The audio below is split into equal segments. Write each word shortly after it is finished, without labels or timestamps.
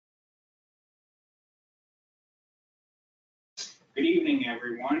Good evening,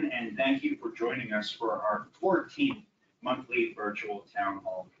 everyone, and thank you for joining us for our 14th monthly virtual town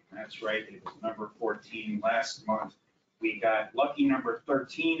hall. That's right, it was number 14 last month. We got lucky number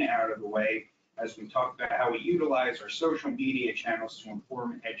 13 out of the way as we talked about how we utilize our social media channels to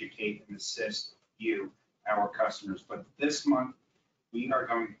inform, educate, and assist you, our customers. But this month, we are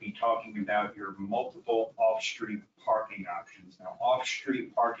going to be talking about your multiple off-street parking options. Now,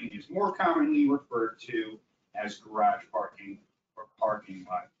 off-street parking is more commonly referred to as garage parking or parking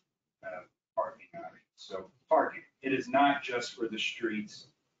lot parking options. So parking, it is not just for the streets.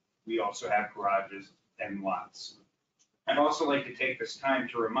 We also have garages and lots. I'd also like to take this time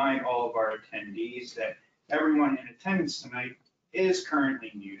to remind all of our attendees that everyone in attendance tonight is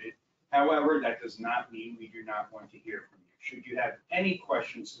currently muted. However, that does not mean we do not want to hear from you. Should you have any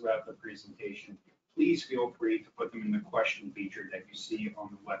questions throughout the presentation, please feel free to put them in the question feature that you see on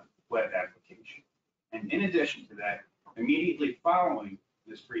the web application. And in addition to that, immediately following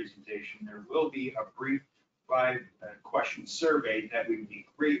this presentation, there will be a brief 5-question survey that we would be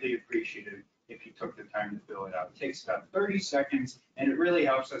greatly appreciative if you took the time to fill it out. It takes about 30 seconds, and it really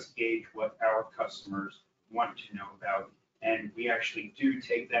helps us gauge what our customers want to know about. And we actually do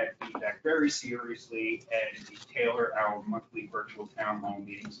take that feedback very seriously, and we tailor our monthly virtual town hall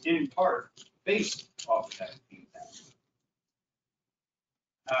meetings in part based off of that feedback.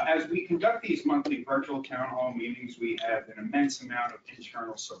 As we conduct these monthly virtual town hall meetings, we have an immense amount of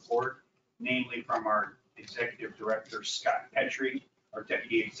internal support, namely from our Executive Director, Scott Petrie, our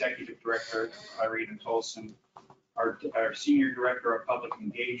Deputy Executive Director, Irina Tolson, our Senior Director of Public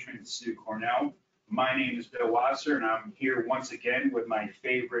Engagement, Sue Cornell. My name is Bill Wasser, and I'm here once again with my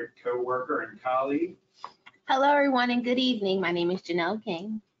favorite coworker and colleague. Hello, everyone, and good evening. My name is Janelle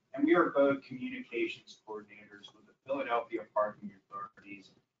King. And we are both communications coordinators with the Philadelphia Parking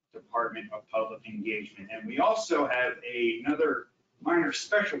Authority's Department of Public Engagement. And we also have another minor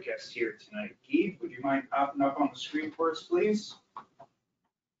special guest here tonight. Guy, would you mind popping up on the screen for us, please?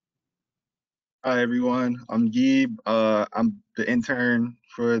 Hi, everyone. I'm Guy. I'm the intern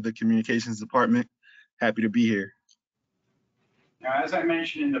for the communications department. Happy to be here. Now, as I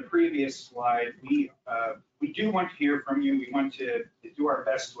mentioned in the previous slide, we do want to hear from you. We want to do our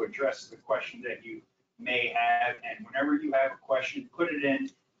best to address the questions that you may have. And whenever you have a question, put it in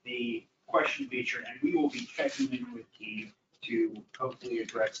the question feature, and we will be checking in with Guy to hopefully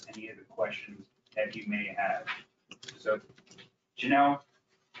address any of the questions that you may have. So, Janelle,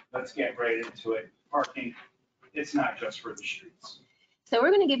 let's get right into it. Parking, it's not just for the streets. So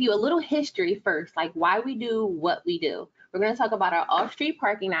we're going to give you a little history first, like why we do what we do. We're going to talk about our off-street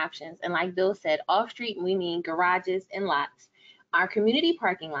parking options. And like Bill said, off-street, we mean garages and lots, our community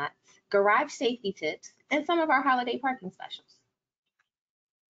parking lots, garage safety tips, and some of our holiday parking specials.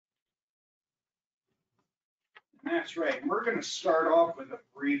 That's right. We're going to start off with a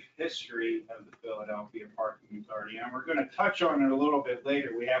brief history of the Philadelphia Parking Authority, and we're going to touch on it a little bit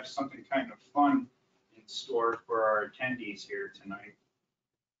later. We have something kind of fun in store for our attendees here tonight.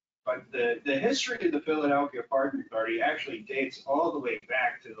 But the history of the Philadelphia Parking Authority actually dates all the way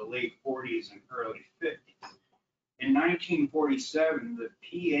back to the late 40s and early 50s. In 1947, the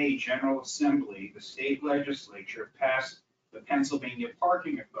PA General Assembly, the state legislature, passed the Pennsylvania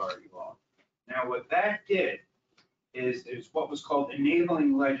Parking Authority law. Now, what that did is what was called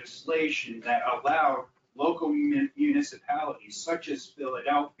enabling legislation that allowed local municipalities such as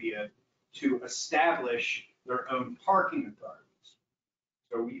Philadelphia to establish their own parking authorities.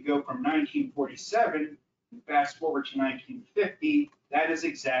 So we go from 1947 and fast forward to 1950. That is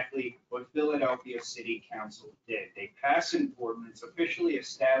exactly what Philadelphia City Council did. They passed an ordinance officially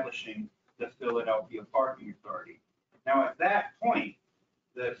establishing the Philadelphia Parking Authority. Now, at that point,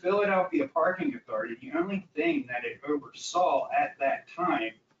 the Philadelphia Parking Authority, the only thing that it oversaw at that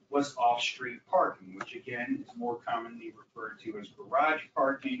time was off-street parking, which again is more commonly referred to as garage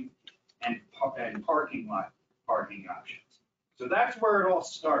parking and parking lot parking options. So that's where it all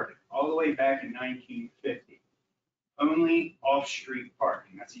started, all the way back in 1950. Only off-street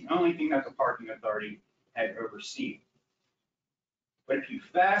parking. That's the only thing that the Parking Authority had overseen. But if you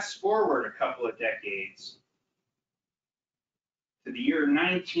fast forward a couple of decades to the year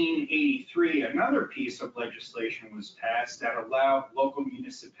 1983, another piece of legislation was passed that allowed local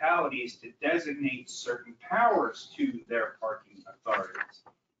municipalities to designate certain powers to their parking authorities.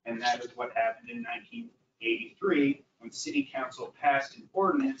 And that is what happened in 1983 when City Council passed an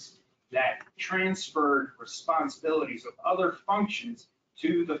ordinance that transferred responsibilities of other functions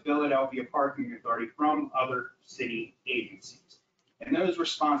to the Philadelphia Parking Authority from other city agencies. And those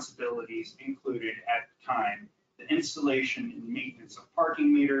responsibilities included at the time the installation and maintenance of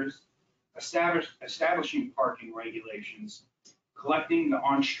parking meters, establishing parking regulations, collecting the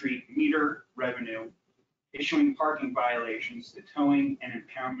on-street meter revenue, issuing parking violations, the towing and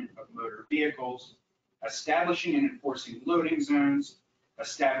impoundment of motor vehicles, establishing and enforcing loading zones,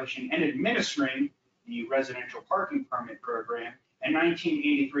 establishing and administering the residential parking permit program. And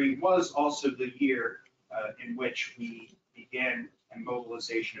 1983 was also the year in which we began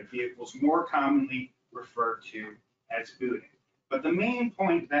immobilization of vehicles, more commonly referred to as booting. But the main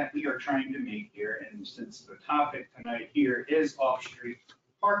point that we are trying to make here, and since the topic tonight here is off-street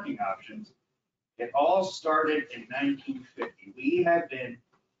parking options, it all started in 1950. We have been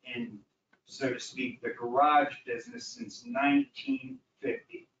in, so to speak, the garage business since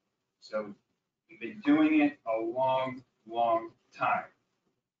 1950. So we've been doing it a long, long time.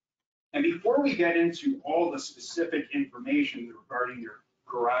 And before we get into all the specific information regarding your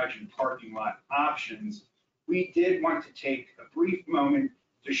garage and parking lot options, we did want to take a brief moment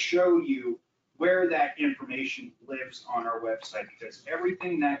to show you where that information lives on our website, because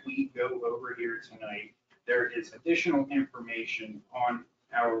everything that we go over here tonight, there is additional information on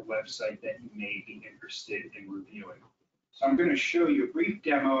our website that you may be interested in reviewing. So I'm going to show you a brief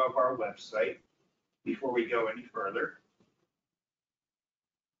demo of our website before we go any further.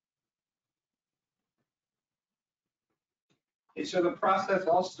 Okay, so the process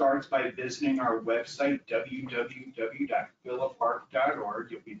all starts by visiting our website,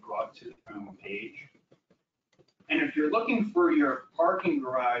 www.villapark.org. You'll be brought to the home page. And if you're looking for your parking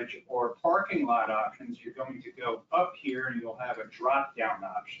garage or parking lot options, you're going to go up here and you'll have a drop-down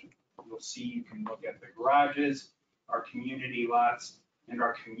option. You'll see you can look at the garages, our community lots, and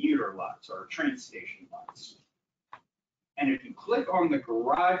our commuter lots, our train station lots. And if you click on the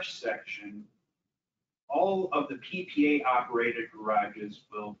garage section, all of the PPA operated garages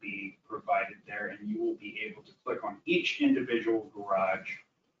will be provided there, and you will be able to click on each individual garage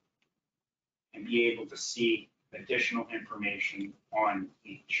and be able to see additional information on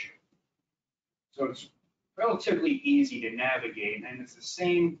each. So it's relatively easy to navigate, and it's the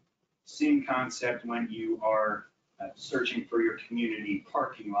same concept when you are searching for your community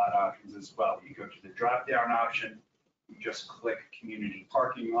parking lot options as well. You go to the drop-down option, you just click community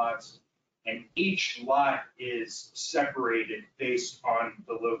parking lots, and each lot is separated based on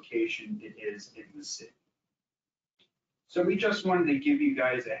the location it is in the city. So we just wanted to give you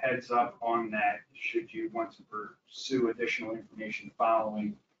guys a heads up on that, should you want to pursue additional information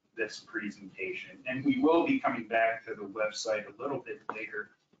following this presentation. And we will be coming back to the website a little bit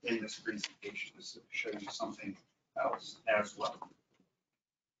later in this presentation to show you something else as well.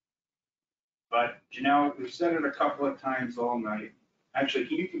 But Janelle, we've said it a couple of times all night. Actually,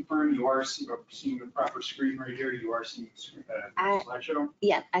 can you confirm you are seeing the proper screen right here? You are seeing the slideshow?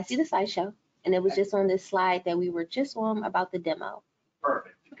 Yeah, I see the slideshow. And it was just on this slide that we were just on about the demo.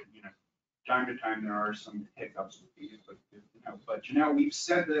 Perfect. You know, time to time there are some hiccups with these, but you know, we've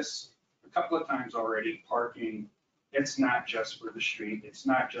said this a couple of times already. Parking, it's not just for the street. It's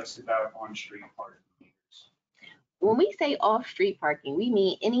not just about on-street parking. When we say off-street parking, we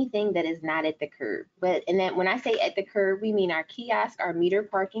mean anything that is not at the curb. And then when I say at the curb, we mean our kiosk, our meter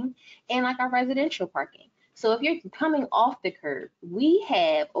parking, and like our residential parking. So if you're coming off the curb, we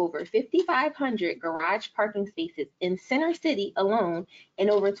have over 5,500 garage parking spaces in Center City alone and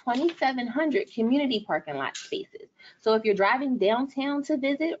over 2,700 community parking lot spaces. So if you're driving downtown to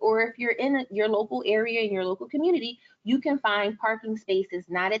visit, or if you're in your local area, in your local community, you can find parking spaces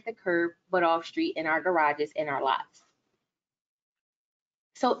not at the curb, but off street in our garages and our lots.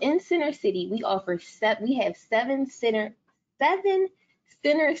 So in Center City, we have seven Center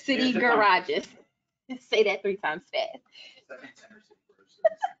City garages. Say that 3 times fast.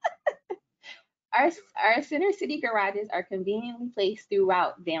 Our Center City garages are conveniently placed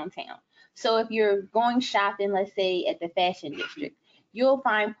throughout downtown. So if you're going shopping, let's say at the Fashion District, you'll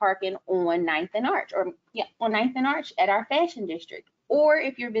find parking on 9th and Arch, on 9th and Arch at our Fashion District. Or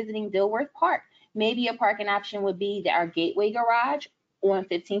if you're visiting Dilworth Park, maybe a parking option would be our Gateway Garage on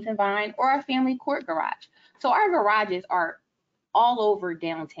 15th and Vine, or our Family Court Garage. So our garages are all over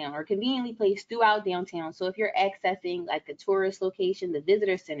downtown, or conveniently placed throughout downtown. So if you're accessing like the tourist location, the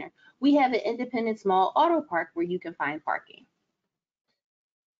visitor center, we have an independent small auto park where you can find parking.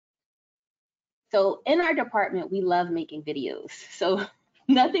 So in our department, we love making videos. So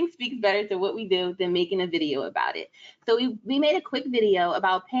nothing speaks better to what we do than making a video about it. So we made a quick video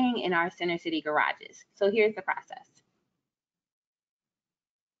about paying in our Center City garages. So here's the process.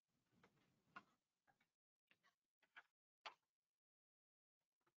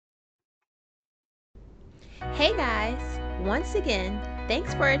 Hey guys! Once again,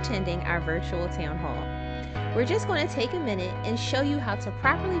 thanks for attending our virtual town hall. We're just going to take a minute and show you how to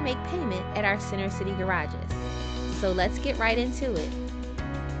properly make payment at our Center City garages. So let's get right into it.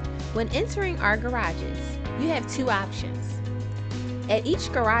 When entering our garages, you have two options. At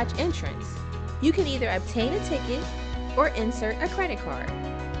each garage entrance, you can either obtain a ticket or insert a credit card.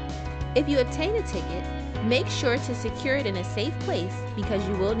 If you obtain a ticket, make sure to secure it in a safe place because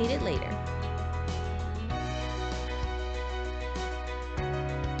you will need it later.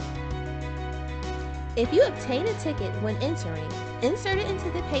 If you obtain a ticket when entering, insert it into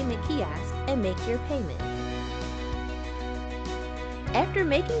the payment kiosk and make your payment. After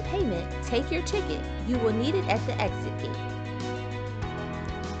making payment, take your ticket. You will need it at the exit gate.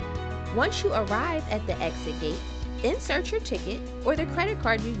 Once you arrive at the exit gate, insert your ticket or the credit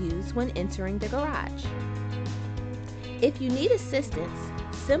card you used when entering the garage. If you need assistance,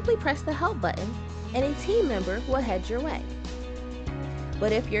 simply press the help button and a team member will head your way.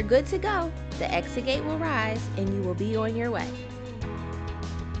 But if you're good to go, the exit gate will rise and you will be on your way.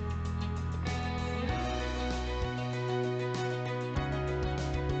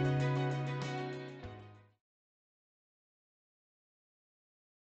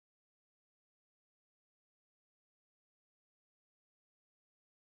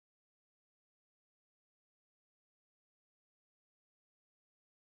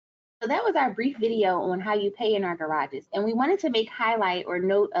 So that was our brief video on how you pay in our garages. And we wanted to make highlight or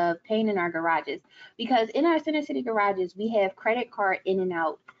note of paying in our garages because in our Center City garages, we have credit card in and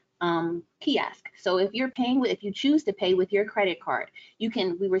out kiosk. So if you're paying if you choose to pay with your credit card, you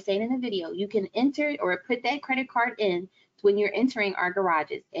can, we were saying in the video, you can enter or put that credit card in when you're entering our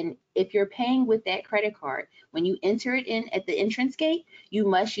garages. And if you're paying with that credit card, when you enter it in at the entrance gate, you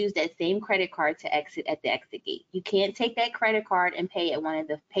must use that same credit card to exit at the exit gate. You can't take that credit card and pay at one of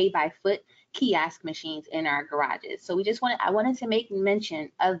the pay by foot kiosk machines in our garages. So I wanted to make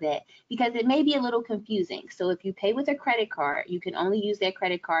mention of that because it may be a little confusing. So if you pay with a credit card, you can only use that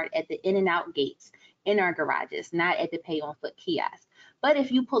credit card at the in and out gates in our garages, not at the pay on foot kiosk. But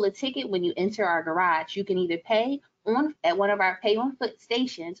if you pull a ticket when you enter our garage, you can either pay at one of our pay on foot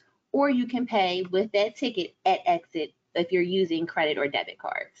stations, or you can pay with that ticket at exit if you're using credit or debit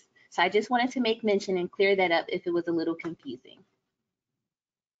cards. So I just wanted to make mention and clear that up if it was a little confusing.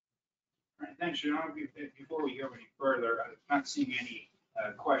 All right, thanks, Shannon. Before we go any further, I'm not seeing any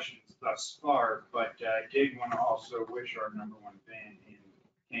questions thus far, but I did want to also wish our number one fan in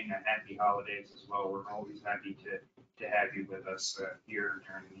King a happy holidays as well. We're always happy to have you with us here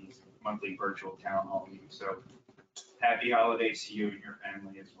during these monthly virtual town hall meetings. So happy holidays to you and your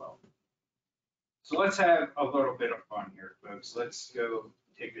family as well. So let's have a little bit of fun here, folks. Let's go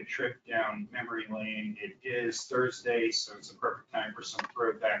take a trip down memory lane. It is Thursday, so it's a perfect time for some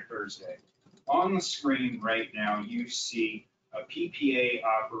Throwback Thursday. On the screen right now, you see a PPA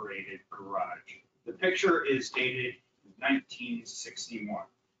operated garage. The picture is dated 1961.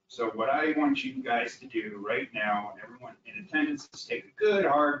 So what I want you guys to do right now, and everyone in attendance, is take a good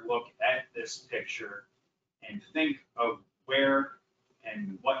hard look at this picture and think of where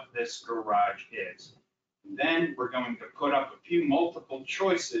and what this garage is. Then we're going to put up a few multiple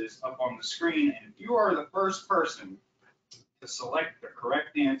choices up on the screen, and if you are the first person to select the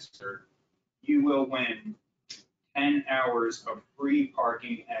correct answer, you will win 10 hours of free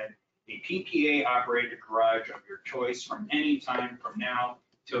parking at a PPA operated garage of your choice from any time from now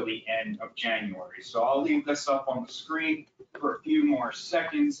till the end of January. So I'll leave this up on the screen for a few more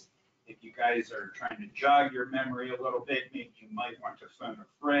seconds. If you guys are trying to jog your memory a little bit, maybe you might want to phone a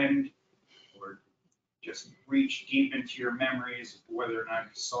friend or just reach deep into your memories whether or not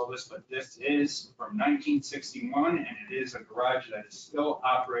you saw this, but this is from 1961 and it is a garage that is still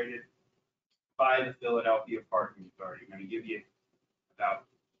operated by the Philadelphia Parking Authority. I'm going to give you about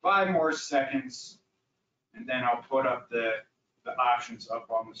 5 more seconds and then I'll put up the options up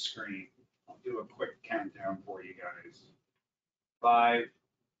on the screen. I'll do a quick countdown for you guys. 5,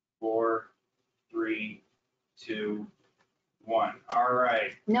 4, 3, 2, 1. All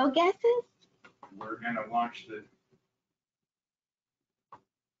right. No guesses? We're going to launch the.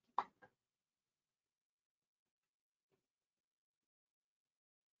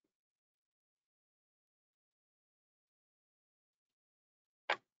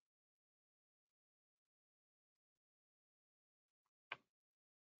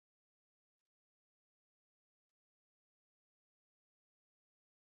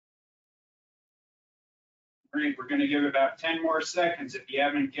 All right, we're going to give about 10 more seconds. If you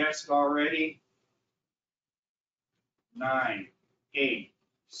haven't guessed already, 9, 8,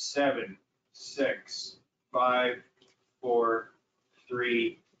 7, 6, 5, 4,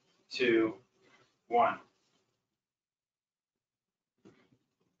 3, 2, 1.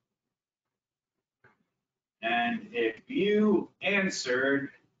 And if you answered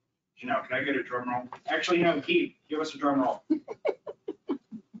Janelle, can I get a drum roll? Actually, no, Keith, give us a drum roll.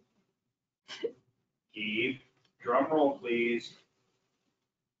 Keith, drum roll, please.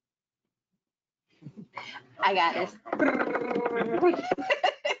 I got this.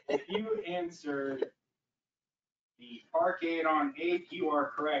 If you answered the Park 8 on 8, you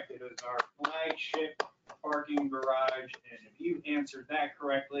are correct. It is our flagship parking garage. And if you answered that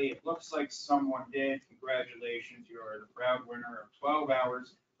correctly, it looks like someone did. Congratulations, you are the proud winner of 12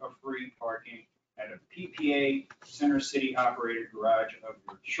 hours of free parking at a PPA Center City operated garage of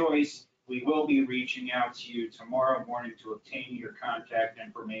your choice. We will be reaching out to you tomorrow morning to obtain your contact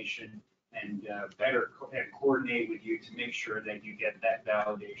information and better coordinate with you to make sure that you get that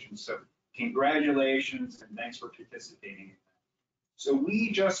validation. So congratulations and thanks for participating. So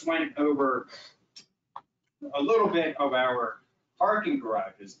we just went over a little bit of our parking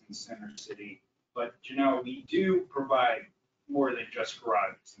garages in Center City, but we do provide more than just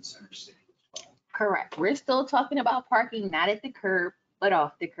garages in Center City as well. Correct. We're still talking about parking, not at the curb, but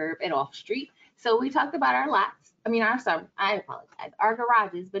off the curb and off street. So we talked about our lots. I apologize, our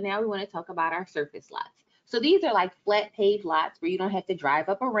garages, but now we want to talk about our surface lots. So these are like flat paved lots where you don't have to drive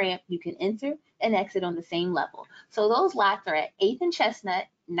up a ramp. You can enter and exit on the same level. So those lots are at 8th and Chestnut,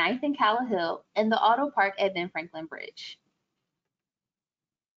 9th and Calla Hill, and the auto park at Ben Franklin Bridge.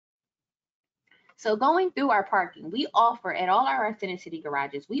 So going through our parking, we offer at all our Center City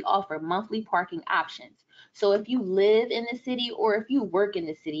garages, we offer monthly parking options. So if you live in the city or if you work in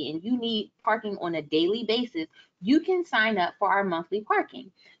the city and you need parking on a daily basis, you can sign up for our monthly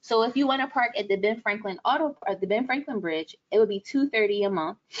parking. So if you want to park at the Ben Franklin Bridge, it would be $230 a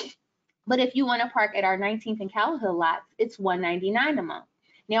month. But if you want to park at our 19th and Calla Hill lots, it's $199 a month.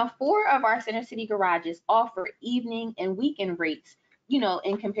 Now, 4 of our Center City garages offer evening and weekend rates,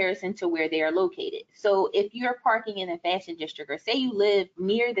 in comparison to where they are located. So if you're parking in a fashion district, or say you live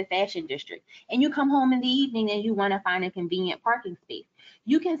near the fashion district and you come home in the evening and you want to find a convenient parking space,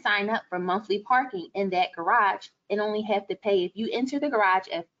 you can sign up for monthly parking in that garage and only have to pay if you enter the garage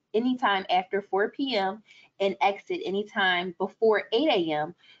at any time after 4 p.m. and exit anytime before 8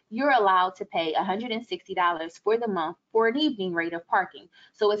 a.m., you're allowed to pay $160 for the month for an evening rate of parking.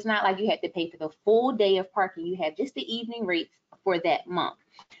 So it's not like you have to pay for the full day of parking. You have just the evening rates for that month.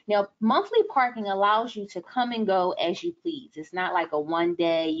 Now, monthly parking allows you to come and go as you please. It's not like a one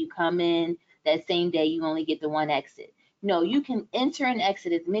day you come in, that same day you only get the one exit. No, you can enter and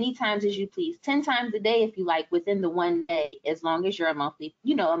exit as many times as you please, 10 times a day if you like, within the one day, as long as you're a monthly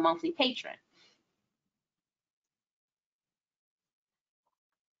patron.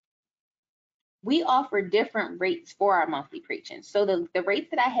 We offer different rates for our monthly patrons. So the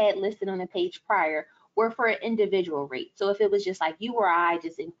rates that I had listed on the page prior were for an individual rate. So if it was just like you or I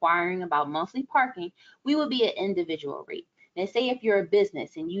just inquiring about monthly parking, we would be an individual rate. Now, say if you're a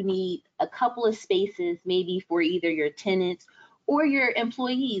business and you need a couple of spaces, maybe for either your tenants or your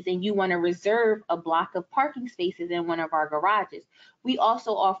employees, and you want to reserve a block of parking spaces in one of our garages, we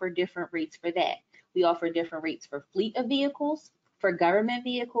also offer different rates for that. We offer different rates for fleet of vehicles, for government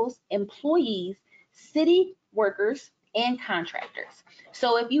vehicles, employees, city workers, and contractors.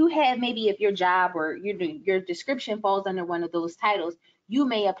 So if you have, maybe if your job or your description falls under one of those titles, you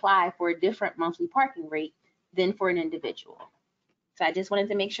may apply for a different monthly parking rate than for an individual. So I just wanted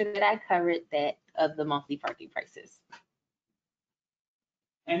to make sure that I covered that of the monthly parking prices.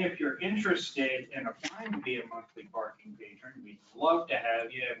 And if you're interested in applying to be a monthly parking patron, we'd love to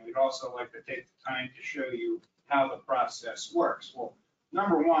have you. And we'd also like to take the time to show you how the process works. Well,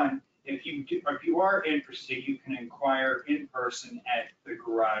 number one, if you are interested, you can inquire in person at the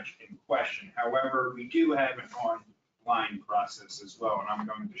garage in question. However, we do have an online process as well, and I'm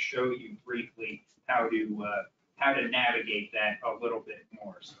going to show you briefly how to navigate that a little bit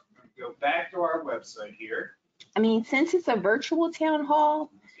more. So I'm going to go back to our website here. Since it's a virtual town hall,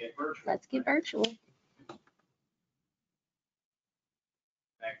 let's get virtual.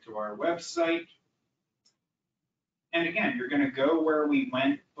 Back to our website. And again, you're going to go where we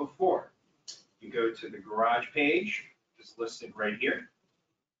went before. You go to the garage page, it's listed right here.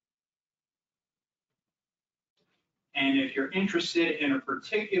 And if you're interested in a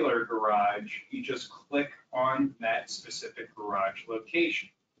particular garage, you just click on that specific garage location.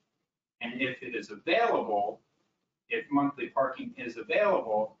 And if it is available, if monthly parking is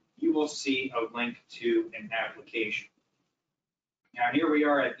available, you will see a link to an application. Now here we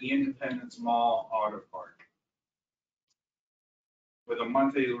are at the Independence Mall Auto Park with a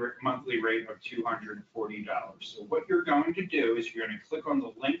monthly rate of $240. So what you're going to do is you're going to click on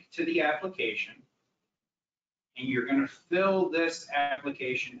the link to the application, and you're going to fill this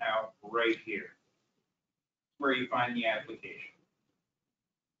application out right here, where you find the application.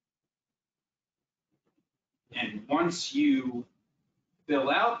 And once you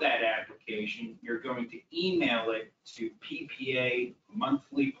fill out that application, you're going to email it to PPA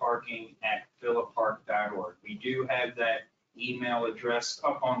monthlyparking@phillippark.org. We do have that email address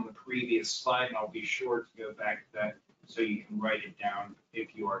up on the previous slide, and I'll be sure to go back to that so you can write it down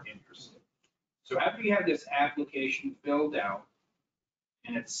if you are interested. So after you have this application filled out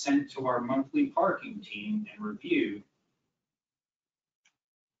and it's sent to our monthly parking team and reviewed,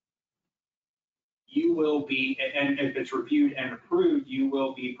 you will be, and if it's reviewed and approved, you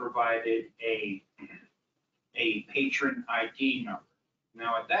will be provided a patron ID number.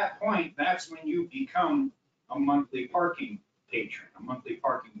 Now, at that point, that's when you become a monthly parking patron, a monthly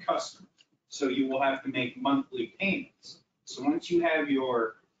parking customer. So you will have to make monthly payments. So once you have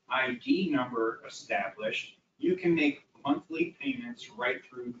your ID number established, you can make monthly payments right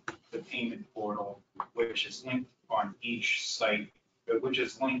through the payment portal, which is linked on each site, which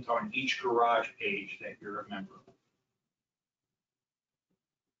is linked on each garage page that you're a member of.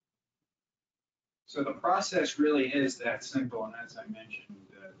 So the process really is that simple, and as I mentioned,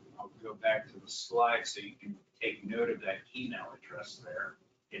 I'll go back to the slide so you can take note of that email address there.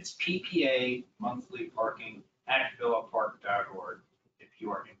 It's PPA monthlyparking@phillippark.org if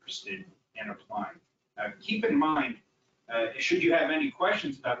you are interested in applying. Keep in mind, should you have any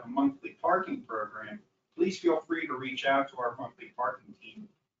questions about the monthly parking program, please feel free to reach out to our monthly parking team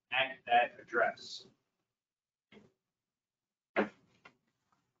at that address.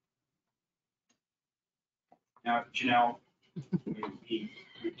 Now, Janelle, we've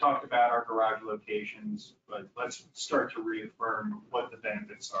talked about our garage locations, but let's start to reaffirm what the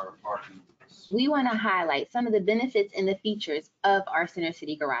benefits are of parking. We want to highlight some of the benefits and the features of our Center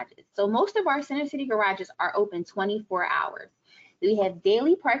City garages. So most of our Center City garages are open 24 hours. We have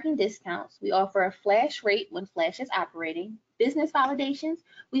daily parking discounts. We offer a flash rate when flash is operating, business validations.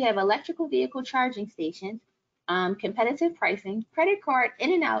 We have electrical vehicle charging stations, competitive pricing, credit card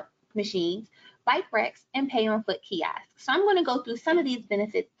in and out machines, bike racks, and pay on foot kiosks. So I'm going to go through some of these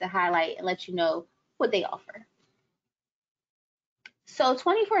benefits to highlight and let you know what they offer. So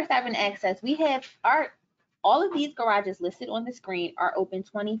 24/7 access, we have all of these garages listed on the screen are open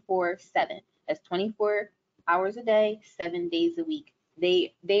 24/7. That's 24 hours a day, 7 days a week.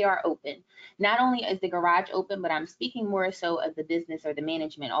 They are open. Not only is the garage open, but I'm speaking more so of the business or the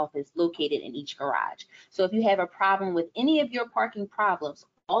management office located in each garage. So if you have a problem with any of your parking problems,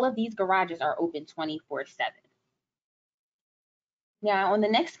 all of these garages are open 24/7. Now on the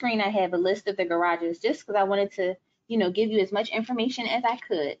next screen, I have a list of the garages just because I wanted to, give you as much information as I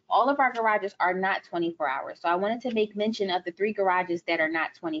could. All of our garages are not 24 hours. So I wanted to make mention of the 3 garages that are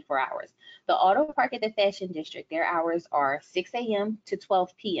not 24 hours. The Auto Park at the Fashion District, their hours are 6 a.m. to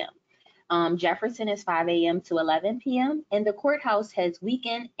 12 p.m. Jefferson is 5 a.m. to 11 p.m. and the courthouse has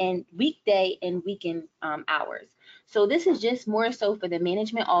weekday and weekend hours. So this is just more so for the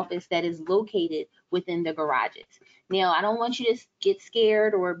management office that is located within the garages. Now, I don't want you to get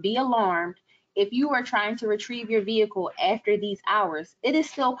scared or be alarmed. If you are trying to retrieve your vehicle after these hours, it is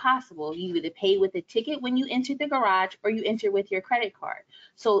still possible. You either pay with a ticket when you enter the garage or you enter with your credit card.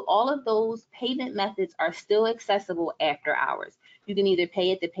 So all of those payment methods are still accessible after hours. You can either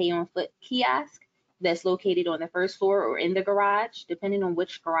pay at the pay on foot kiosk that's located on the first floor or in the garage, depending on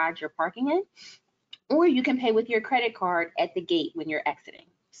which garage you're parking in, or you can pay with your credit card at the gate when you're exiting.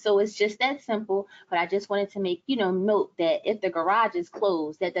 So it's just that simple, but I just wanted to make, note that if the garage is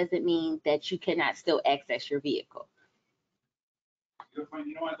closed, that doesn't mean that you cannot still access your vehicle. Good point.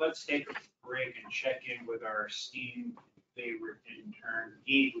 You know what? Let's take a break and check in with our esteemed favorite intern.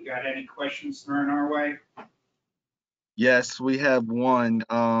 Eve, we got any questions thrown our way? Yes, we have one.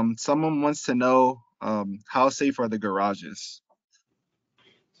 Someone wants to know how safe are the garages?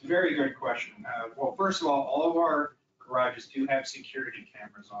 It's a very good question. Well, first of all of our garages do have security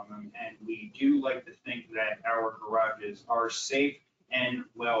cameras on them, and we do like to think that our garages are safe and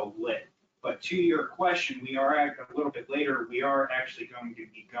well lit. But to your question, we are a little bit later, we are actually going to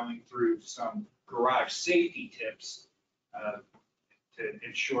be going through some garage safety tips to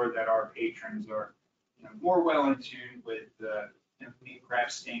ensure that our patrons are more well in tune with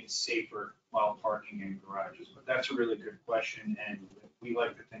perhaps staying safer while parking in garages. But that's a really good question, and we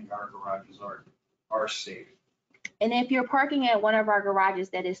like to think our garages are safe. And if you're parking at one of our garages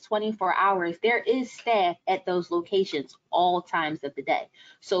that is 24 hours, there is staff at those locations all times of the day.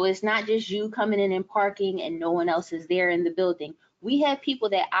 So it's not just you coming in and parking and no one else is there in the building. We have people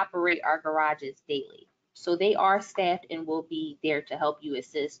that operate our garages daily. So they are staffed and will be there to help you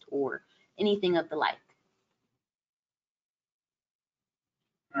assist or anything of the like.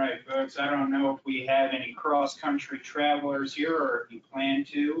 All right, folks, I don't know if we have any cross-country travelers here or if you plan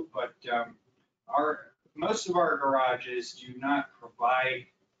to, but most of our garages do not provide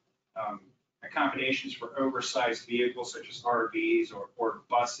accommodations for oversized vehicles such as RVs or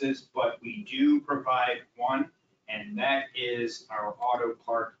buses, but we do provide one, and that is our auto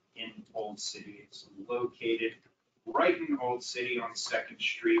park in Old City. It's located right in Old City on 2nd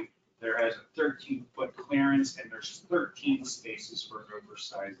Street. There has a 13-foot clearance, and there's 13 spaces for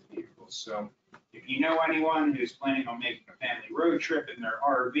oversized vehicles. So if you know anyone who's planning on making a family road trip in their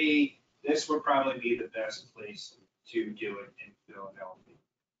RV, this would probably be the best place to do it in Philadelphia.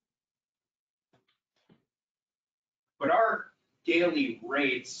 But our daily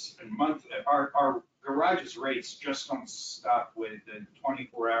rates and our garage's rates just don't stop with the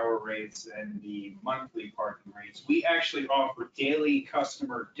 24-hour rates and the monthly parking rates. We actually offer daily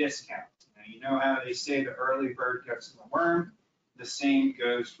customer discounts. Now, you know how they say the early bird gets the worm? The same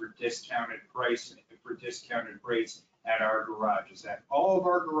goes for discounted pricing, for discounted rates at our garages. At all of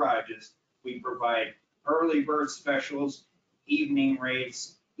our garages, we provide early bird specials, evening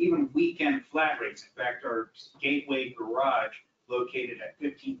rates, even weekend flat rates. In fact, our Gateway garage located at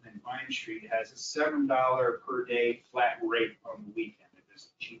 15th and Vine Street has a $7 per day flat rate on the weekend. It is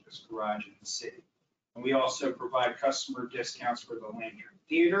the cheapest garage in the city. And we also provide customer discounts for the Lantern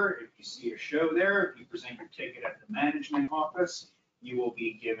Theater. If you see a show there, if you present your ticket at the management office, you will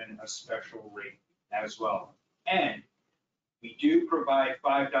be given a special rate as well. And we do provide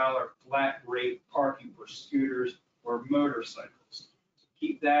 $5 flat rate parking for scooters or motorcycles. So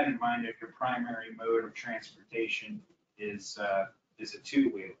keep that in mind if your primary mode of transportation is a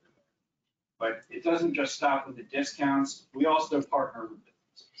two-wheeler. But it doesn't just stop with the discounts. We also partner with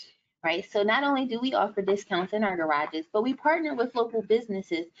businesses. Right, so not only do we offer discounts in our garages, but we partner with local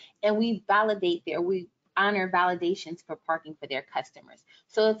businesses and we honor validations for parking for their customers.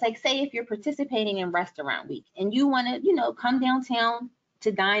 So it's like, say if you're participating in Restaurant Week and you want to, come downtown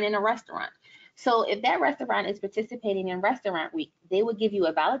to dine in a restaurant. So if that restaurant is participating in Restaurant Week, they will give you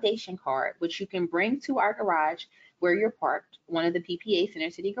a validation card, which you can bring to our garage where you're parked, one of the PPA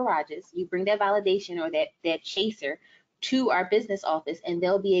Center City garages. You bring that validation or that chaser to our business office, and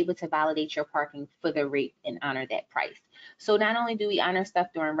they'll be able to validate your parking for the rate and honor that price. So not only do we honor stuff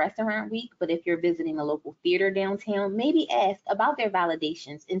during Restaurant Week, but if you're visiting a local theater downtown, maybe ask about their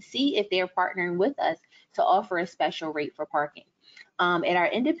validations and see if they're partnering with us to offer a special rate for parking. At our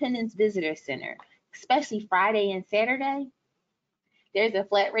Independence Visitor Center, especially Friday and Saturday, there's a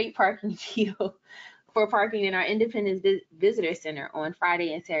flat rate parking deal for parking in our Independence Visitor Center on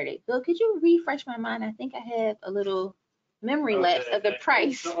Friday and Saturday. Bill, could you refresh my mind? I think I have a little memory lapse of the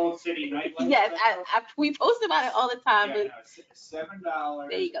price. The Old City nightlife. Yes, we post about it all the time. Yeah, no, $7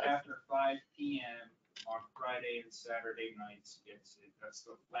 There you go. after 5 p.m. on Friday and Saturday nights. That's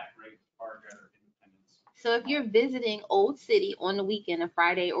the flat rate park at our Independence. So if you're visiting Old City on the weekend, a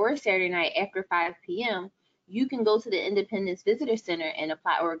Friday or a Saturday night after 5 p.m., you can go to the Independence Visitor Center and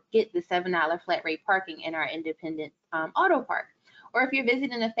apply or get the $7 flat rate parking in our Independence Auto Park. Or if you're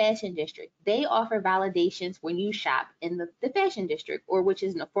visiting a fashion district, they offer validations when you shop in the fashion district, or which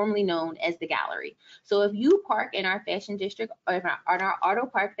is formerly known as the gallery. So if you park in our fashion district or in our auto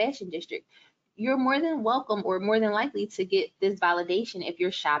park fashion district, you're more than welcome or more than likely to get this validation if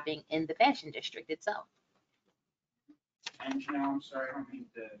you're shopping in the fashion district itself. And Janelle, I'm sorry, I don't mean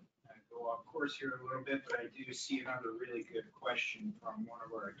to go off course here a little bit, but I do see another really good question from one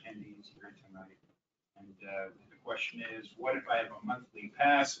of our attendees here tonight. And the question is, what if I have a monthly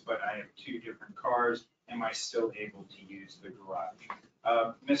pass, but I have 2 different cars? Am I still able to use the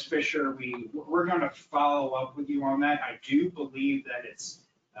garage? Ms. Fisher, we're going to follow up with you on that. I do believe that it's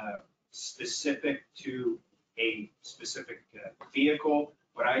specific to a specific vehicle,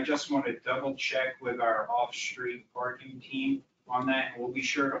 but I just want to double check with our off-street parking team on that, and we'll be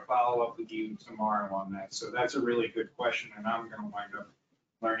sure to follow up with you tomorrow on that. So that's a really good question, and I'm going to wind up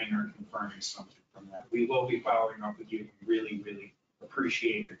learning or confirming something from that. We will be following up with you. We really, really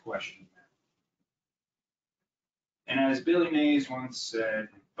appreciate the question. And as Billy Mays once said,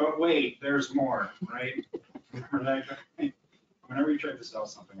 but wait, there's more, right? Whenever you try to sell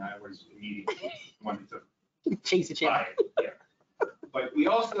something, I always immediately wanted to chase a buy it. Yeah. But we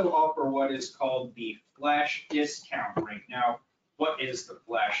also offer what is called the flash discount rate. Now, what is the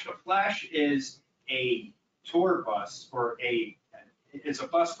flash? The flash is a tour bus or it's a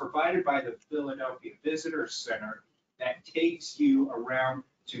bus provided by the Philadelphia Visitor Center that takes you around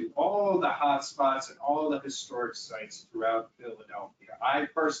to all the hot spots and all the historic sites throughout Philadelphia.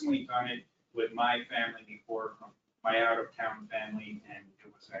 I've personally done it with my family before, from my out-of-town family, and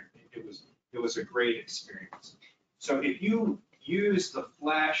it was a great experience. So if you use the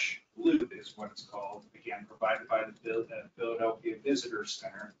Flash Loop, is what it's called, again, provided by the Philadelphia Visitor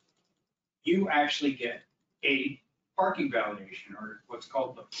Center, you actually get a parking validation, or what's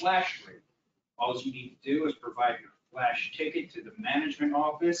called the flash rate. All you need to do is provide your flash ticket to the management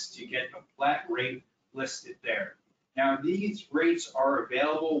office to get the flat rate listed there. Now, these rates are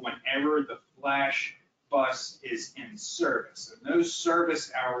available whenever the flash bus is in service, and those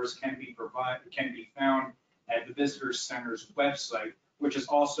service hours can be found at the Visitor Center's website, which is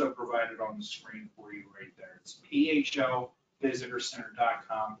also provided on the screen for you right there. It's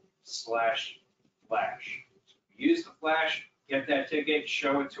phovisitorcenter.com/flash. Use the flash, get that ticket,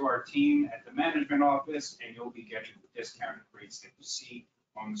 show it to our team at the management office, and you'll be getting the discounted rates that you see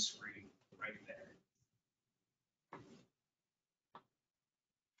on the screen right there.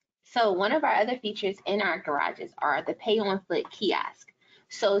 So one of our other features in our garages are the pay on foot kiosk.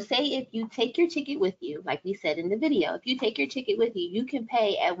 So say if you take your ticket with you, like we said in the video, if you take your ticket with you, you can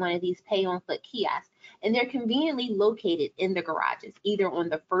pay at one of these pay on foot kiosks, and they're conveniently located in the garages, either on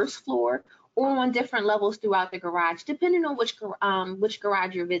the first floor or on different levels throughout the garage, depending on which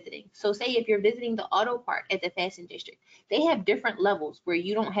garage you're visiting. So say if you're visiting the auto park at the Fashion District, they have different levels where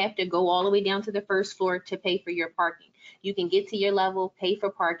you don't have to go all the way down to the first floor to pay for your parking. You can get to your level, pay for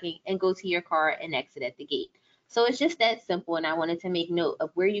parking, and go to your car and exit at the gate. So it's just that simple, and I wanted to make note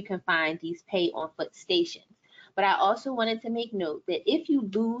of where you can find these pay on foot stations. But I also wanted to make note that if you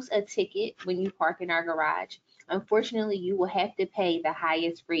lose a ticket when you park in our garage, unfortunately, you will have to pay the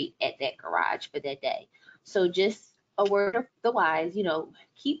highest rate at that garage for that day. So just a word of the wise,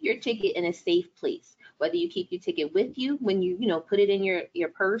 keep your ticket in a safe place. Whether you keep your ticket with you when you put it in your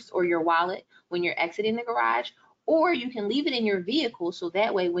purse or your wallet when you're exiting the garage, or you can leave it in your vehicle, so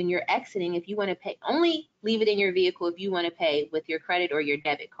that way when you're exiting, if you want to pay, only leave it in your vehicle if you want to pay with your credit or your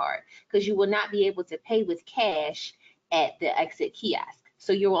debit card, because you will not be able to pay with cash at the exit kiosk.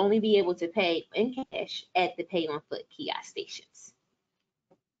 So you'll only be able to pay in cash at the pay on foot kiosk stations.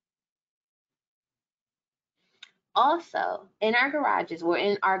 Also, in our garages, we're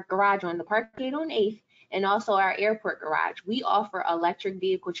in our garage on the Parkgate on 8th and also our airport garage, we offer electric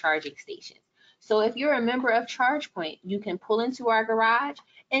vehicle charging stations. So if you're a member of ChargePoint, you can pull into our garage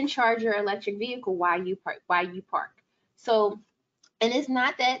and charge your electric vehicle while you park. So, and it's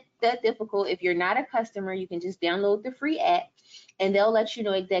not that difficult. If you're not a customer, you can just download the free app, and they'll let you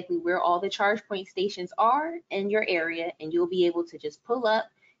know exactly where all the ChargePoint stations are in your area, and you'll be able to just pull up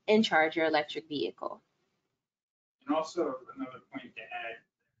and charge your electric vehicle. And also another point to add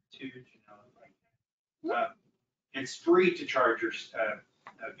to it's free to charge your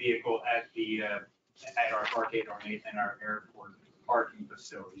vehicle at our Parkgate on 8th and our airport parking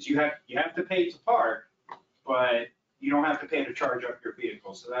facilities. You have to pay to park, but you don't have to pay to charge up your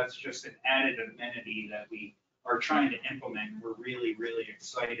vehicle. So that's just an added amenity that we are trying to implement. We're really, really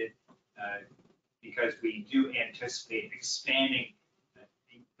excited because we do anticipate expanding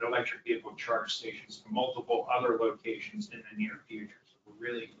the electric vehicle charge stations to multiple other locations in the near future. So we're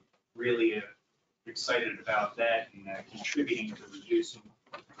really, really excited about that and contributing to reducing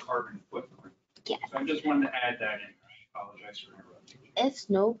carbon footprint. Yeah. So I just wanted to add that in. I apologize for interrupting.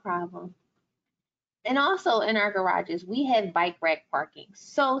 It's no problem. And also in our garages, we have bike rack parking.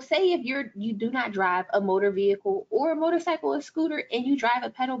 So say if you do not drive a motor vehicle or a motorcycle or scooter, and you drive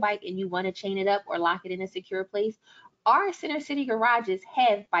a pedal bike and you want to chain it up or lock it in a secure place, our Center City garages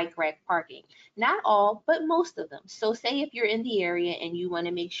have bike rack parking. Not all, but most of them. So say if you're in the area and you want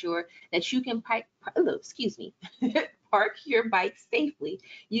to make sure that you can park your bike safely,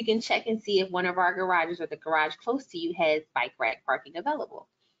 you can check and see if one of our garages or the garage close to you has bike rack parking available.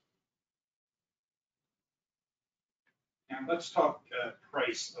 Now let's talk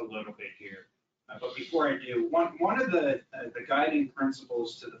price a little bit here. But before I do, one of the guiding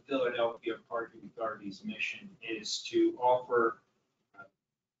principles to the Philadelphia Parking Authority's mission is to offer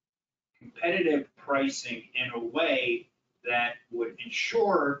competitive pricing in a way that would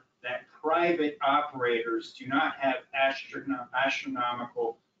ensure that private operators do not have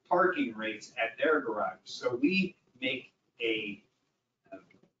astronomical parking rates at their garage. So we make a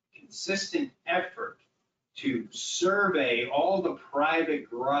consistent effort to survey all the private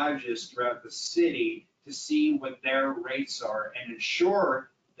garages throughout the city to see what their rates are and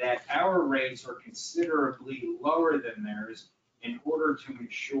ensure that our rates are considerably lower than theirs in order to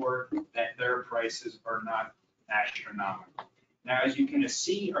ensure that their prices are not astronomical. Now, as you can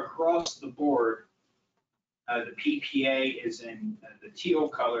see across the board, the PPA is in the teal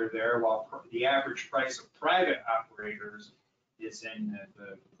color there, while the average price of private operators is in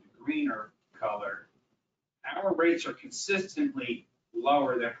the greener color. Our rates are consistently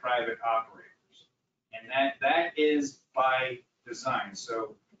lower than private operators, and that is by design.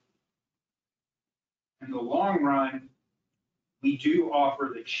 So in the long run, we do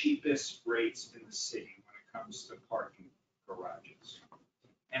offer the cheapest rates in the city when it comes to parking garages.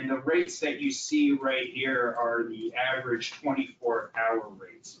 And the rates that you see right here are the average 24-hour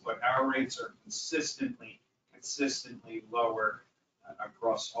rates, but our rates are consistently lower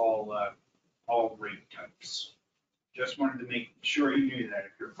across all rate types. Just wanted to make sure you knew that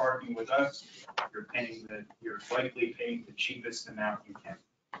if you're parking with us, you're likely paying the cheapest amount you can.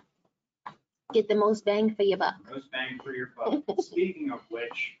 Get the most bang for your buck. Most bang for your buck. Speaking of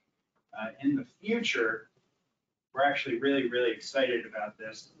which, in the future, we're actually really excited about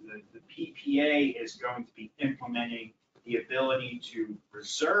this. The PPA is going to be implementing the ability to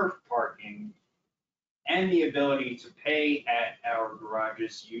reserve parking and the ability to pay at our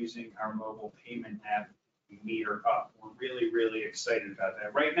garages using our mobile payment app, Meter Up. We're really excited about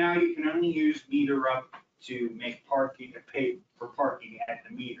that. Right now, you can only use Meter Up to make parking, to pay for parking at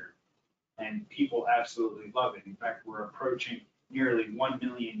the meter. And people absolutely love it. In fact, we're approaching nearly 1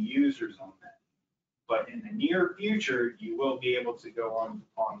 million users on that. But in the near future, you will be able to go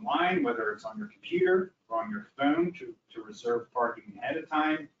online, whether it's on your computer or on your phone, to reserve parking ahead of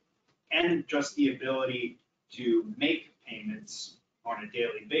time, and just the ability to make payments on a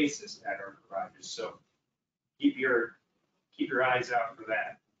daily basis at our garages. So keep your eyes out for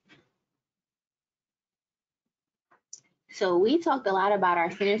that. So we talked a lot about our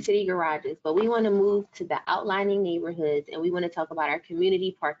center city garages, but we want to move to the outlining neighborhoods, and we want to talk about our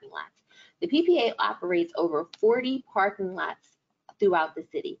community parking lots. The PPA operates over 40 parking lots throughout the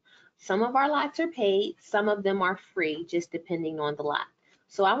city. Some of our lots are paid, some of them are free, just depending on the lot.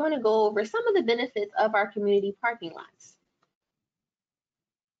 So I want to go over some of the benefits of our community parking lots.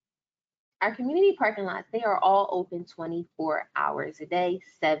 Our community parking lots, they are all open 24 hours a day,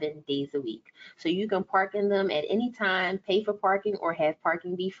 7 days a week. So you can park in them at any time, pay for parking, or have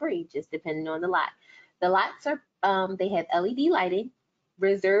parking be free, just depending on the lot. The lots are, they have LED lighting,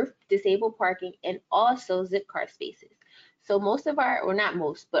 reserved disabled parking, and also zip car spaces. So most of our, or not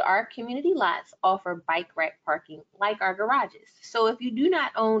most, but our community lots offer bike rack parking like our garages. So if you do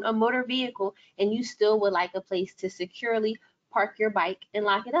not own a motor vehicle and you still would like a place to securely park your bike and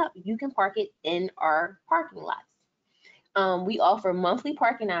lock it up, you can park it in our parking lots. We offer monthly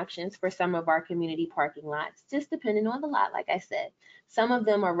parking options for some of our community parking lots, just depending on the lot, like I said. Some of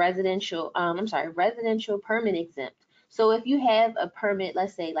them are residential permit exempt. So if you have a permit,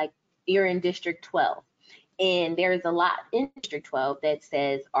 let's say like you're in District 12, and there's a lot in District 12 that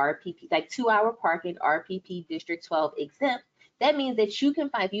says RPP, like 2-hour parking, RPP District 12 exempt, that means that you can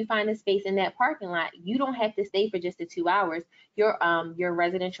find, if you find a space in that parking lot, you don't have to stay for just the 2 hours. Your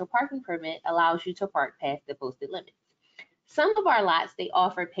residential parking permit allows you to park past the posted limits. Some of our lots, they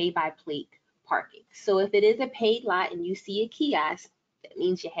offer pay-by-plate parking. So if it is a paid lot and you see a kiosk, that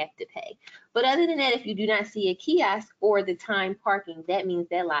means you have to pay. But other than that, if you do not see a kiosk or the time parking, that means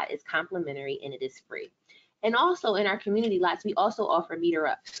that lot is complimentary and it is free. And also in our community lots, we also offer Meter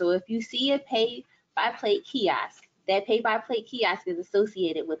Up. So if you see a pay-by-plate kiosk, that pay-by-plate kiosk is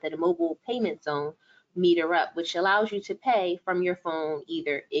associated with a mobile payment zone, Meter Up, which allows you to pay from your phone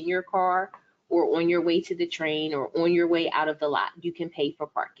either in your car or on your way to the train or on your way out of the lot. You can pay for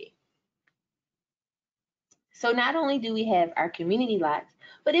parking. So not only do we have our community lots,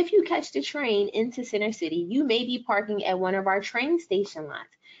 but if you catch the train into Center City, you may be parking at one of our train station lots.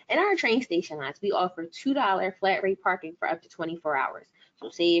 In our train station lots, we offer $2 flat rate parking for up to 24 hours. So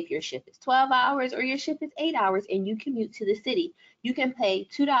say if your shift is 12 hours or your shift is 8 hours and you commute to the city, you can pay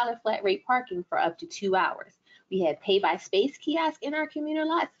 $2 flat rate parking for up to 2 hours. We have pay by space kiosks in our community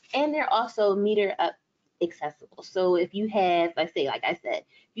lots, and they're also Meter Up accessible. So if you have, let's say, like I said,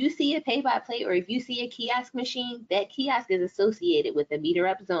 you see a pay by plate or if you see a kiosk machine, that kiosk is associated with a Meter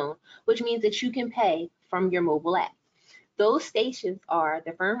Up zone, which means that you can pay from your mobile app. Those stations are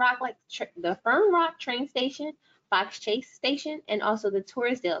the Fern Rock train station, Fox Chase station, and also the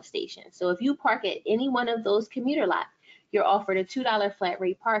Torresdale station. So if you park at any one of those commuter lots, you're offered a $2 flat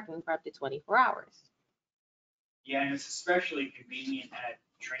rate parking for up to 24 hours. Yeah, and it's especially convenient at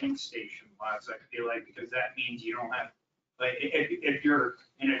train station lots, I feel like, because that means you don't have, like, if you're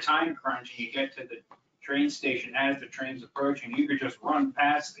in a time crunch and you get to the train station as the train's approaching, you could just run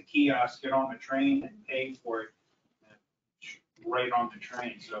past the kiosk, get on the train and pay for it right on the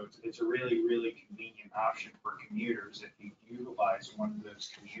train. So it's a really convenient option for commuters if you utilize one of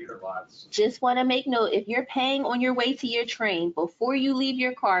those commuter lots. Just want to make note, if you're paying on your way to your train, before you leave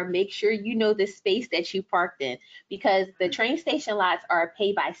your car, make sure you know the space that you parked in, because the train station lots are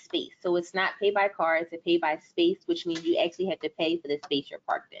pay by space. So it's not pay by car, it's a pay by space, which means you actually have to pay for the space you're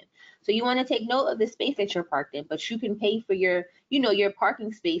parked in. So you want to take note of the space that you're parked in, but you can pay for your your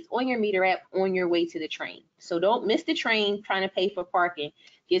parking space on your meter app on your way to the train. So don't miss the train trying to pay for parking.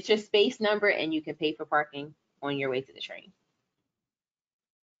 Get your space number and you can pay for parking on your way to the train.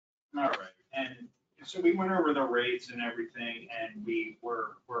 All right, and so we went over the rates and everything, and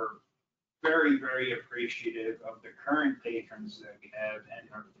we're very, very appreciative of the current patrons that we have and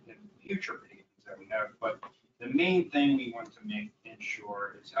our and future patrons that we have. But the main thing we want to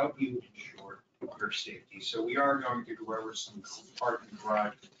ensure is help you ensure your safety. So we are going to go over some parking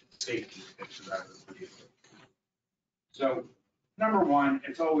garage safety tips about the vehicle. So number one,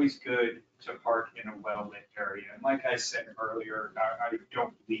 it's always good to park in a well-lit area. And like I said earlier, I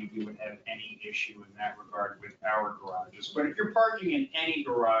don't believe you would have any issue in that regard with our garages. But if you're parking in any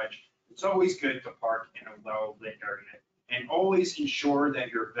garage, it's always good to park in a well-lit area. And always ensure that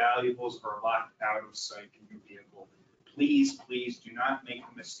your valuables are locked out of sight in your vehicle. Please, please do not make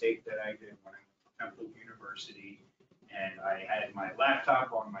the mistake that I did when I went to Temple University and I had my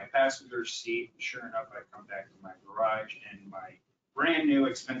laptop on my passenger seat. Sure enough, I come back to my garage and my brand new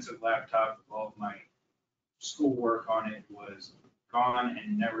expensive laptop with all of my schoolwork on it was gone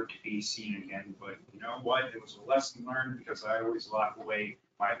and never to be seen again. But you know what? It was a lesson learned because I always lock away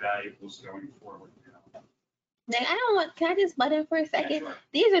my valuables going forward. Now, can I just butt in for a second? Yeah, sure.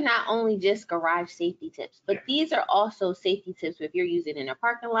 These are not only just garage safety tips, but Yeah. these are also safety tips if you're using in a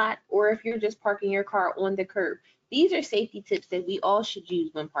parking lot or if you're just parking your car on the curb. These are safety tips that we all should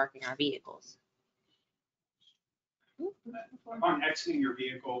use when parking our vehicles. Upon exiting your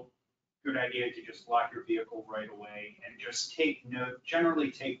vehicle, good idea to just lock your vehicle right away and just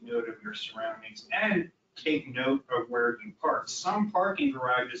generally take note of your surroundings and take note of where you park. Some parking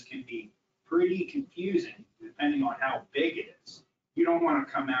garages can be pretty confusing depending on how big it is. You don't want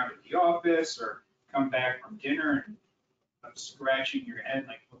to come out of the office or come back from dinner and scratching your head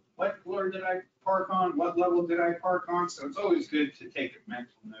like, what floor did I park on? What level did I park on? So it's always good to take a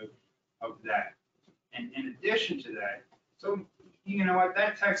mental note of that. And in addition to that, so you know what,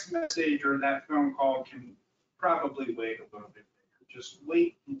 that text message or that phone call can probably wait a little bit later. Just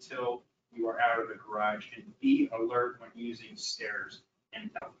wait until you are out of the garage and be alert when using stairs and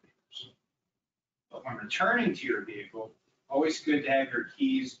elevators. But when returning to your vehicle, always good to have your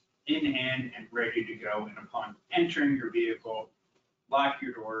keys in hand and ready to go. And upon entering your vehicle, lock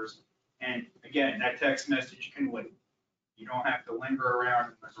your doors. And again, that text message can wait. You don't have to linger around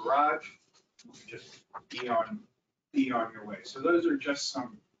in the garage. You can just be on your way. So those are just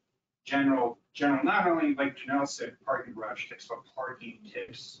some general, not only like Janelle said, parking garage tips, but parking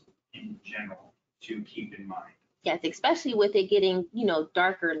tips in general to keep in mind. Yes, especially with it getting,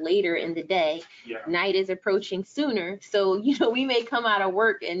 darker later in the day. Yeah. Night is approaching sooner. So, we may come out of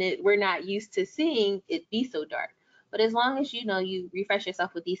work and we're not used to seeing it be so dark. But as long as, you refresh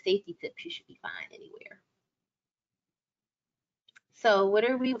yourself with these safety tips, you should be fine anywhere. So what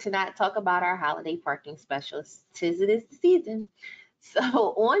are we to not talk about our holiday parking specials? It is the season. So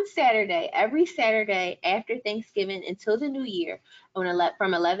on Saturday, every Saturday after Thanksgiving until the new year,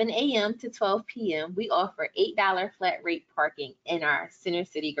 from 11 a.m. to 12 p.m., we offer $8 flat rate parking in our Center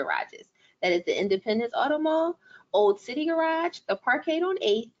City garages. That is the Independence Auto Mall, Old City Garage, the Parkade on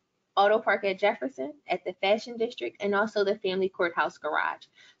 8th, Auto Park at Jefferson, at the Fashion District, and also the Family Courthouse Garage.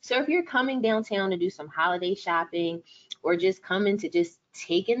 So if you're coming downtown to do some holiday shopping or just coming to just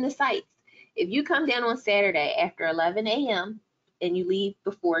take in the sights, if you come down on Saturday after 11 a.m., and you leave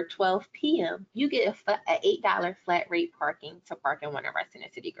before 12 p.m., you get a $8 flat rate parking to park in one of our Center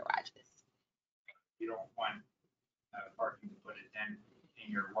City garages. You don't want parking to put it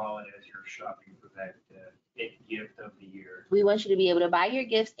in your wallet as you're shopping for that gift of the year. We want you to be able to buy your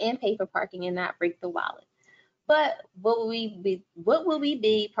gifts and pay for parking and not break the wallet. But what will we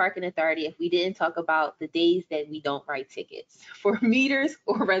be parking authority if we didn't talk about the days that we don't write tickets for meters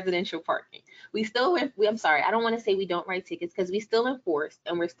or residential parking? I'm sorry, I don't want to say we don't write tickets because we still enforce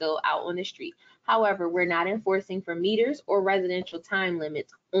and we're still out on the street. However, we're not enforcing for meters or residential time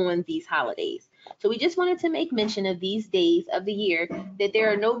limits on these holidays. So we just wanted to make mention of these days of the year that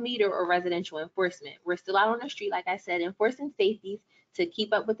there are no meter or residential enforcement. We're still out on the street, like I said, enforcing safeties to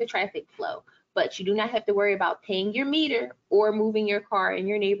keep up with the traffic flow. But you do not have to worry about paying your meter or moving your car in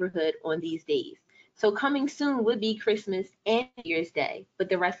your neighborhood on these days. So coming soon would be Christmas and New Year's Day, but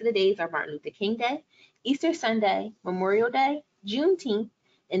the rest of the days are Martin Luther King Day, Easter Sunday, Memorial Day, Juneteenth,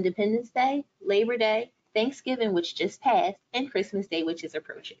 Independence Day, Labor Day, Thanksgiving, which just passed, and Christmas Day, which is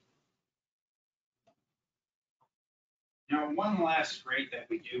approaching. Now, one last rate that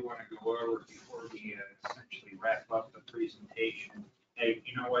we do want to go over before we essentially wrap up the presentation. Hey,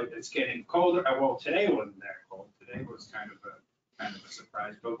 you know what? It's getting colder. Well, today wasn't that cold. Today was kind of a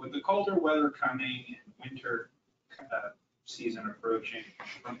surprise. But with the colder weather coming and winter season approaching,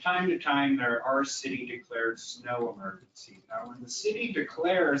 from time to time, there are city declared snow emergencies. Now, when the city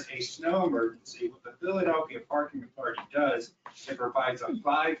declares a snow emergency, what the Philadelphia Parking Authority does, it provides a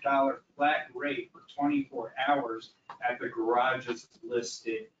 $5 flat rate for 24 hours at the garages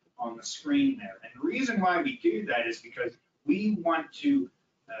listed on the screen there. And the reason why we do that is because we want to,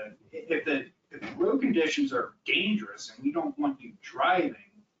 if the road conditions are dangerous and we don't want you driving,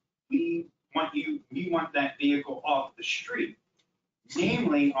 we want that vehicle off the street,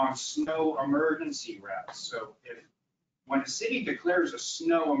 namely on snow emergency routes. So when a city declares a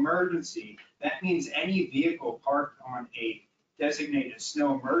snow emergency, that means any vehicle parked on a designated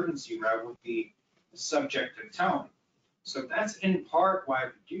snow emergency route would be subject to towing. So that's in part why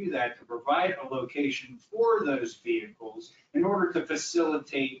we do that, to provide a location for those vehicles in order to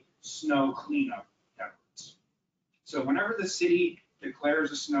facilitate snow cleanup efforts. So whenever the city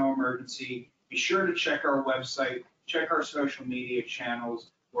declares a snow emergency, be sure to check our website, check our social media channels.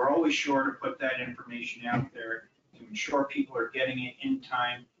 We're always sure to put that information out there to ensure people are getting it in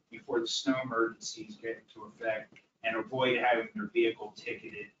time before the snow emergencies get into effect and avoid having their vehicle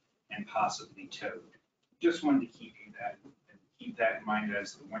ticketed and possibly towed. Just wanted to keep that in mind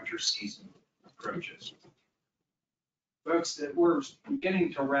as the winter season approaches. Folks, that we're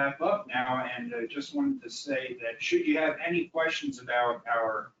beginning to wrap up now, and just wanted to say that should you have any questions about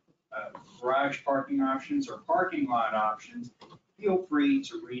our garage parking options or parking lot options, feel free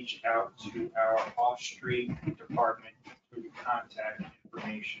to reach out to our off-street department through the contact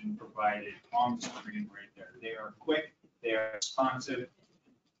information provided on the screen right there. They are quick, they are responsive,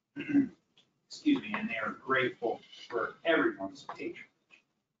 excuse me, and they are grateful for everyone's patronage.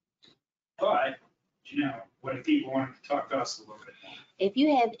 But, you know, what if people want to talk to us a little bit more? If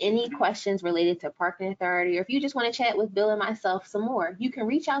you have any questions related to parking authority, or if you just want to chat with Bill and myself some more, you can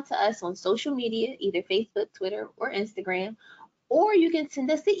reach out to us on social media, either Facebook, Twitter, or Instagram, or you can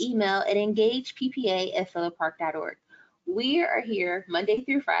send us an email at engageppa@philippark.org. We are here Monday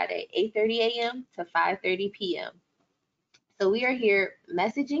through Friday, 8:30 a.m. to 5:30 p.m. So we are here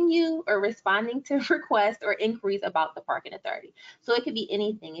messaging you or responding to requests or inquiries about the parking authority. So it could be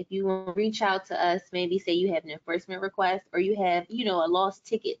anything. If you want to reach out to us, maybe say you have an enforcement request, or you have, a lost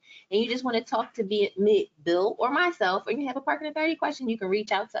ticket, and you just want to talk to Bill or myself, or you have a parking authority question, you can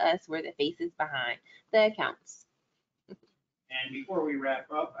reach out to us. We're the faces behind the accounts. And before we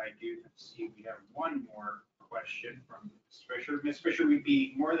wrap up, I do see we have one more question from Ms. Fisher. Ms. Fisher, we'd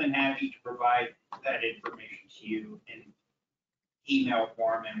be more than happy to provide that information to you in email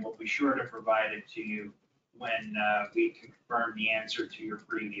form, and we'll be sure to provide it to you when we confirm the answer to your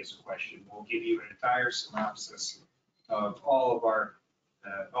previous question. We'll give you an entire synopsis of all of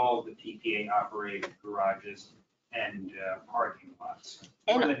the PPA operated garages and parking lots.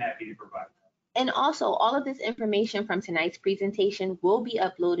 More than happy to provide that. And also, all of this information from tonight's presentation will be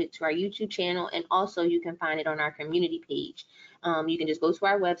uploaded to our YouTube channel, and also you can find it on our community page. You can just go to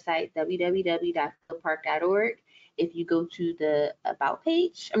our website, www.philippark.org. If you go to the About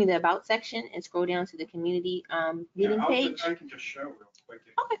page, the About section, and scroll down to the community meeting page. I can just show real quick.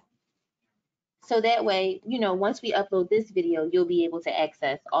 Okay. So that way, once we upload this video, you'll be able to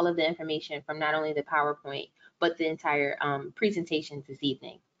access all of the information from not only the PowerPoint, but the entire presentation this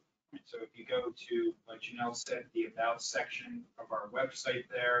evening. So if you go to, like Janelle said, the About section of our website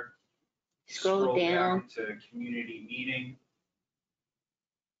there, scroll down to community meeting,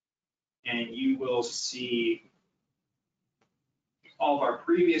 and you will see all of our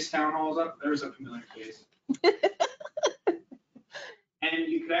previous town halls up. There's a familiar face. And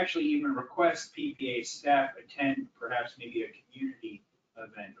you could actually even request PPA staff attend perhaps maybe a community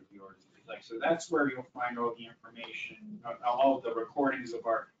event of yours if you'd like. So that's where you'll find all the information, all of the recordings of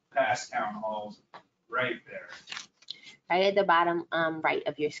our past town halls right there. Right at the bottom right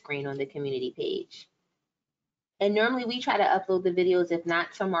of your screen on the community page. And normally we try to upload the videos, if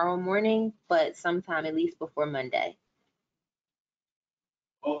not tomorrow morning, but sometime at least before Monday.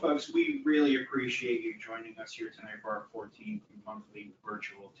 Well, folks, we really appreciate you joining us here tonight for our 14th monthly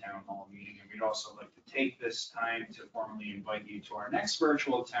virtual town hall meeting. And we'd also like to take this time to formally invite you to our next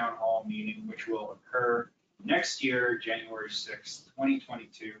virtual town hall meeting, which will occur next year, January 6th,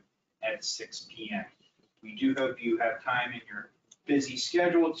 2022 at 6 p.m. We do hope you have time in your busy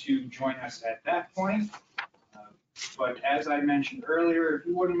schedule to join us at that point. But as I mentioned earlier, if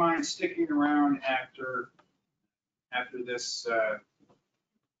you wouldn't mind sticking around after this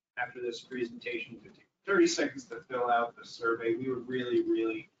presentation to take 30 seconds to fill out the survey, we would really,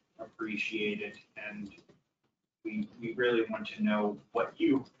 really appreciate it. And we really want to know what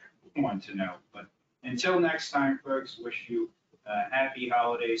you want to know. But until next time, folks, wish you happy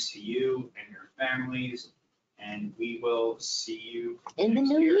holidays to you and your families. And we will see you In the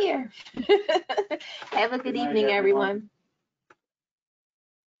next new year. Have a Good good night, evening, everyone. everyone.